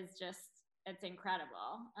is just, it's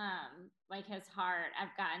incredible. Like his heart,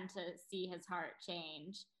 I've gotten to see his heart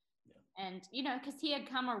change. And, you know, because he had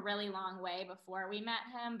come a really long way before we met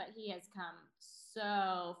him, but he has come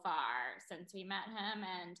so far since we met him.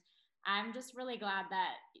 And I'm just really glad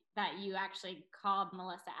that you actually called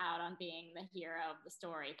Melissa out on being the hero of the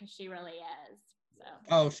story, because she really is. So.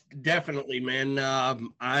 Oh, definitely, man.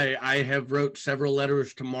 I have wrote several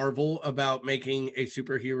letters to Marvel about making a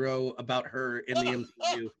superhero about her in the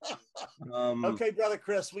MCU. Okay, brother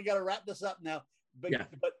Chris, we got to wrap this up now.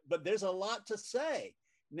 But there's a lot to say.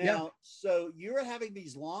 Now, so you're having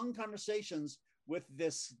these long conversations with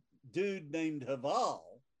this dude named Haval.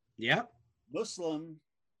 Yeah. Muslim.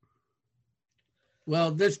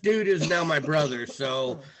 Well, this dude is now my brother,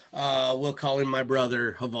 so we'll call him my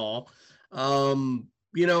brother, Haval.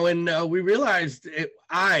 You know, and I realized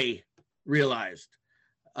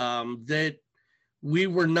that we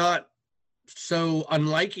were not so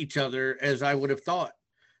unlike each other as I would have thought.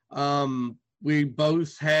 We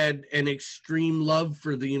both had an extreme love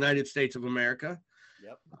for the United States of America.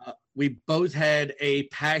 Yep. We both had a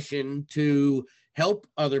passion to help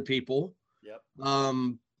other people. Yep.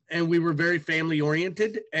 And we were very family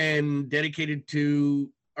oriented and dedicated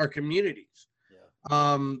to our communities.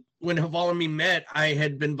 Yeah. When Haval and me met, I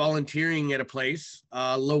had been volunteering at a place,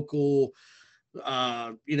 local,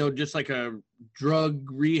 you know, just like a drug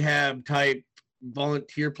rehab type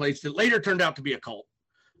volunteer place that later turned out to be a cult.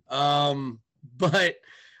 But,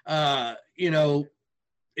 you know,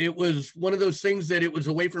 it was one of those things that it was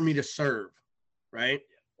a way for me to serve. Right.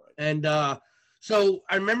 And, so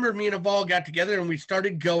I remember me and Haval got together and we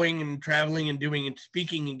started going and traveling and doing and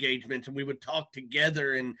speaking engagements, and we would talk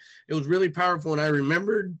together, and it was really powerful. And I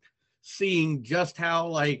remembered seeing just how,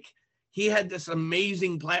 like, he had this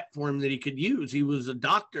amazing platform that he could use. He was a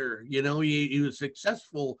doctor, you know, he was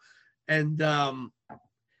successful. And,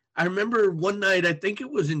 I remember one night, I think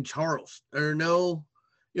it was in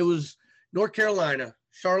it was North Carolina,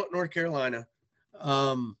 Charlotte, North Carolina,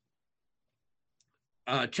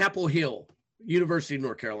 Chapel Hill, University of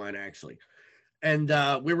North Carolina, actually. And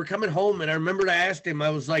we were coming home, and I remembered I asked him, I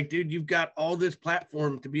was like, dude, you've got all this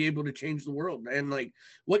platform to be able to change the world, man. Like,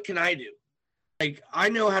 what can I do? Like, I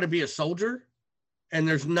know how to be a soldier, and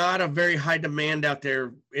there's not a very high demand out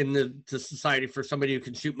there in the society for somebody who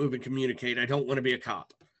can shoot, move, and communicate. I don't want to be a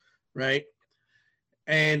cop. Right.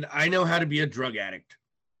 And I know how to be a drug addict.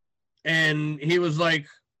 And he was like,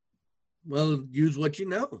 well, use what you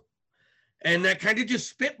know. And that kind of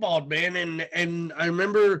just spitballed, man. And I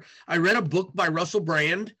remember I read a book by Russell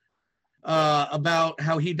Brand about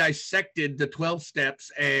how he dissected the 12 steps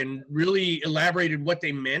and really elaborated what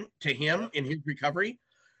they meant to him in his recovery.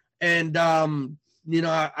 And, you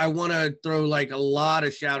know, I want to throw like a lot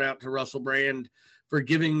of shout out to Russell Brand for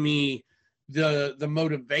giving me the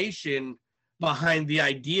motivation behind the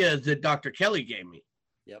ideas that Dr. Kelly gave me.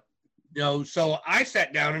 Yep. You know, so I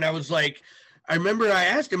sat down and I was like, I remember I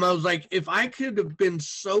asked him, I was like, if I could have been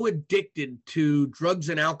so addicted to drugs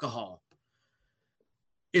and alcohol,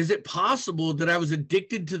 is it possible that I was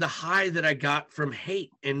addicted to the high that I got from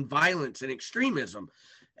hate and violence and extremism?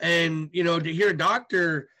 And, you know, to hear a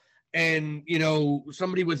doctor and, you know,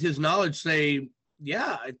 somebody with his knowledge say,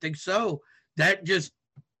 yeah, I think so. That just,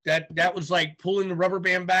 that was like pulling the rubber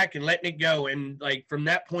band back and letting it go. And like, from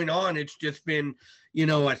that point on, it's just been, you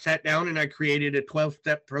know, I sat down and I created a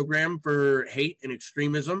 12-step program for hate and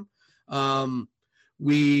extremism.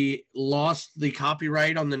 We lost the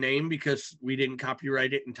copyright on the name because we didn't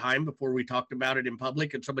copyright it in time before we talked about it in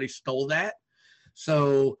public, and somebody stole that.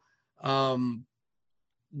 So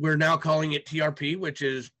we're now calling it TRP, which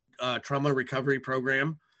is Trauma Recovery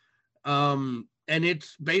Program. And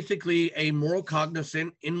it's basically a moral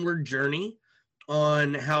cognizant inward journey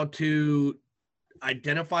on how to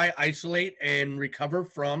identify, isolate, and recover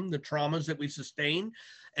from the traumas that we sustain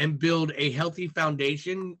and build a healthy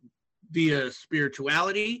foundation via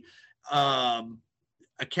spirituality,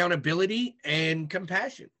 accountability, and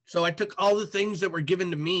compassion. So I took all the things that were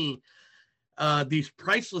given to me, these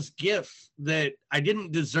priceless gifts that I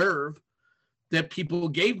didn't deserve, that people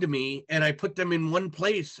gave to me, and I put them in one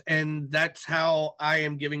place. And that's how I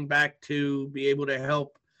am giving back to be able to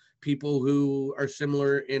help people who are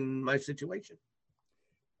similar in my situation.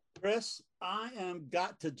 Chris, I am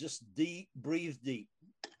got to just breathe deep.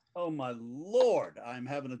 Oh my Lord, I'm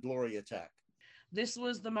having a glory attack. This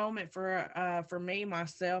was the moment for me,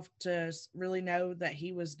 myself, to really know that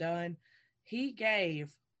he was done. He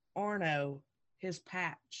gave Arno his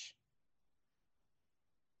patch.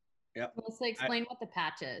 Yep. Let's explain what the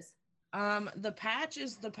patch is. The patch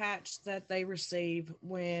is the patch that they receive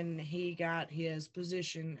when he got his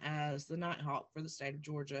position as the Nighthawk for the state of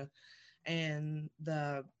Georgia and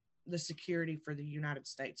the security for the United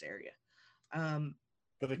States area.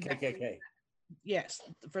 For the KKK. Yes,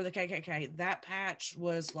 for the KKK. That patch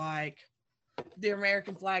was like the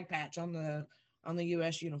American flag patch on the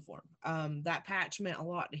U.S. uniform. That patch meant a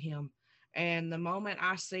lot to him. And the moment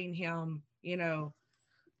I seen him, you know,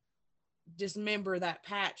 dismember that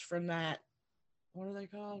patch from that, what are they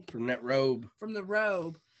called? From that robe. From the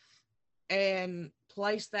robe, and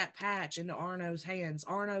place that patch into Arno's hands,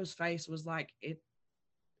 Arno's face was like,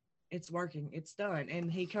 it's working, it's done. And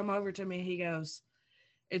he come over to me, he goes,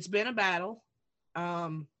 it's been a battle,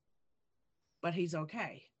 but he's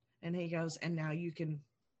okay. And he goes, and now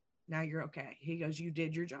you're okay. He goes, you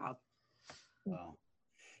did your job. Wow.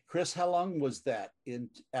 Chris, how long was that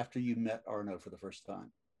after you met Arno for the first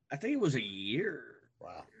time? I think it was a year.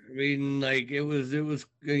 Wow. I mean, like it was,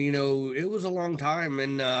 you know, it was a long time.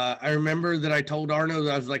 And I remember that I told Arno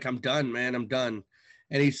that I was like, I'm done, man, I'm done.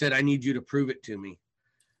 And he said, I need you to prove it to me.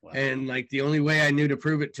 Wow. And like, the only way I knew to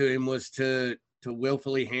prove it to him was to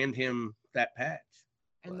willfully hand him that patch.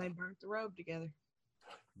 And They burnt the robe together.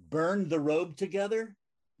 Burned the robe together?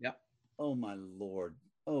 Yep. Oh my Lord.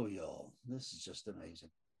 Oh, y'all, this is just amazing.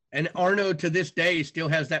 And Arno to this day still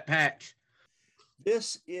has that patch.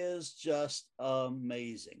 This is just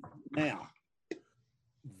amazing. Now,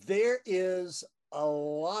 there is a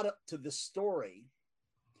lot to this story.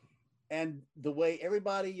 And the way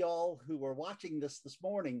everybody, y'all who are watching this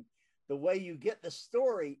morning, the way you get the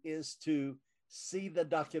story is to see the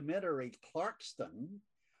documentary Clarkston,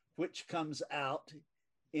 which comes out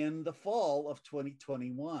in the fall of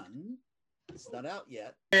 2021. It's not out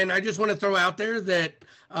yet. And I just want to throw out there that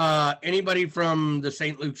anybody from the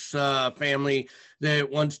St. Luke's family that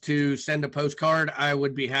wants to send a postcard, I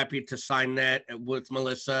would be happy to sign that with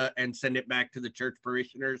Melissa and send it back to the church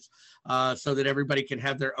parishioners so that everybody can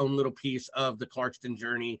have their own little piece of the Clarkston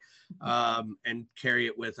journey and carry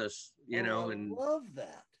it with us, you know. And I love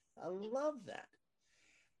that. I love that.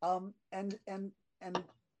 And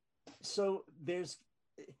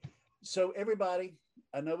so everybody,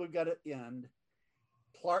 I know we've got to end.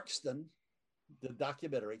 Clarkston, the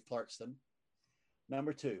documentary Clarkston.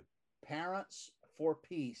 Number 2, Parents for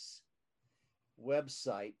Peace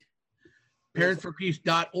website.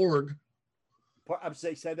 parentsforpeace.org. I'm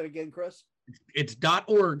saying, say that again, Chris. It's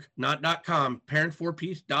 .org, not .com.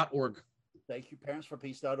 parentsforpeace.org. Thank you,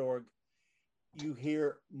 parentsforpeace.org. You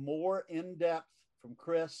hear more in depth from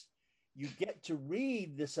Chris. You get to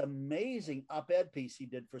read this amazing op-ed piece he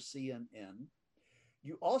did for CNN.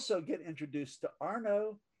 You also get introduced to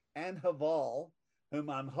Arno and Haval, whom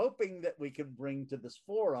I'm hoping that we can bring to this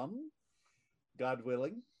forum, God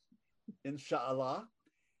willing, inshallah.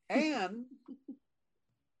 And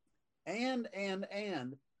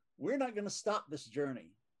we're not going to stop this journey.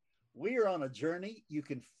 We are on a journey. You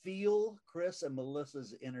can feel Chris and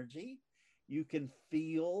Melissa's energy. You can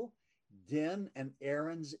feel Den and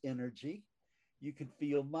Aaron's energy. You can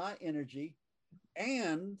feel my energy.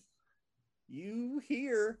 And you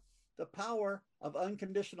hear the power of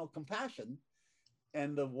unconditional compassion.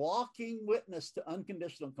 And the walking witness to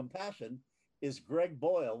unconditional compassion is Greg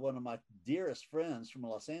Boyle, one of my dearest friends from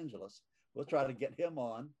Los Angeles. We'll try to get him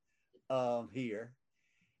on here.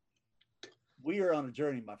 We are on a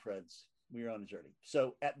journey, my friends. We are on a journey.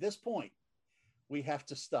 So at this point, we have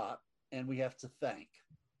to stop and we have to thank.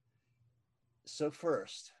 So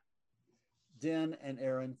first, Den and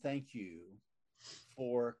Aaron, thank you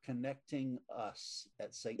for connecting us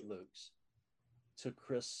at St. Luke's to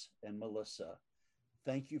Chris and Melissa.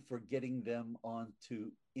 Thank you for getting them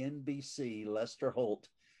onto NBC, Lester Holt.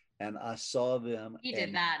 And I saw them. He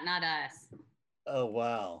did that, not us. Oh,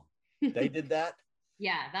 wow. They did that?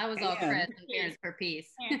 Yeah, that was all Chris and Parents for Peace.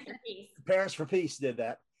 Parents for Peace. Parents for Peace did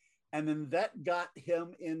that. And then that got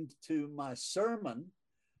him into my sermon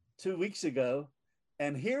 2 weeks ago.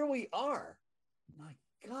 And here we are. My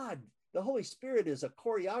God, the Holy Spirit is a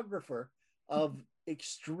choreographer of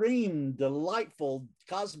extreme, delightful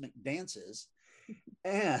cosmic dances.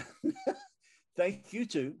 And thank you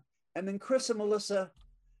two. And then Chris and Melissa,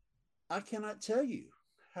 I cannot tell you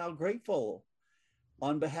how grateful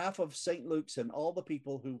on behalf of St. Luke's and all the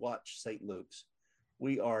people who watch St. Luke's,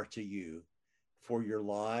 we are to you for your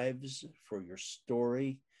lives, for your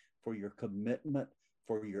story, for your commitment,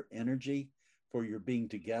 for your energy, for your being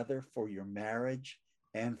together, for your marriage,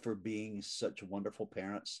 and for being such wonderful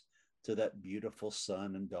parents to that beautiful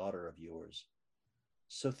son and daughter of yours.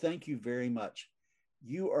 So thank you very much.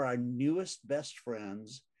 You are our newest best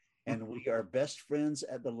friends, and we are best friends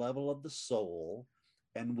at the level of the soul,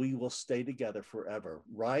 and we will stay together forever.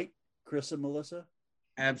 Right, Chris and Melissa?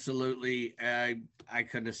 Absolutely. I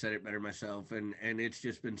couldn't have said it better myself. And it's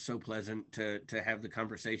just been so pleasant to have the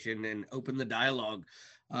conversation and open the dialogue.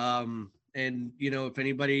 And, you know, if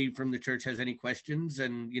anybody from the church has any questions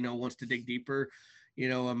and, you know, wants to dig deeper, you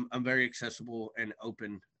know, I'm very accessible and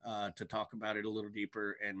open to talk about it a little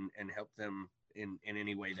deeper and help them in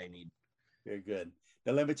any way they need. Very good.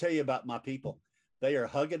 Now, let me tell you about my people. They are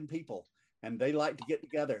hugging people and they like to get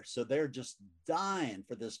together. So they're just dying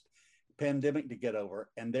for this pandemic to get over.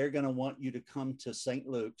 And they're going to want you to come to St.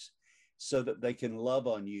 Luke's so that they can love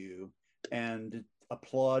on you and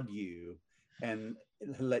applaud you and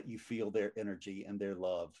let you feel their energy and their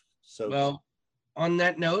love. So, well, on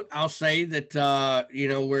that note, I'll say that you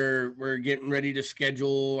know, we're getting ready to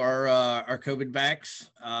schedule our COVID vax,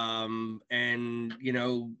 and you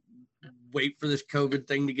know, wait for this COVID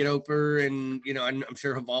thing to get over. And you know, I'm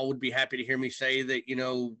sure Haval would be happy to hear me say that, you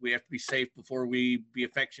know, we have to be safe before we be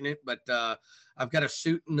affectionate. But I've got a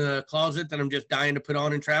suit in the closet that I'm just dying to put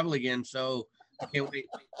on and travel again. So I can't wait.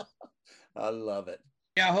 I love it.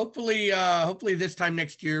 Yeah, hopefully this time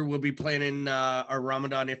next year we'll be planning our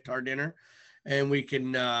Ramadan iftar dinner, and we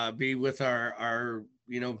can be with our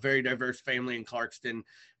you know, very diverse family in Clarkston,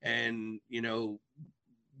 and you know,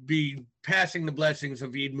 be passing the blessings of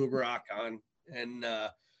Eid Mubarak on, and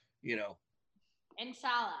you know,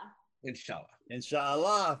 Inshallah.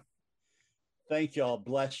 Thank y'all.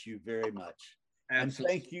 Bless you very much.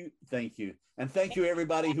 Absolutely. And thank you. And thank you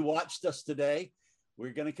everybody who watched us today.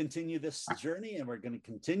 We're going to continue this journey and we're going to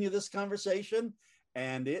continue this conversation,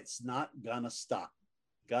 and it's not going to stop.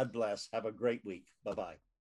 God bless. Have a great week. Bye-bye.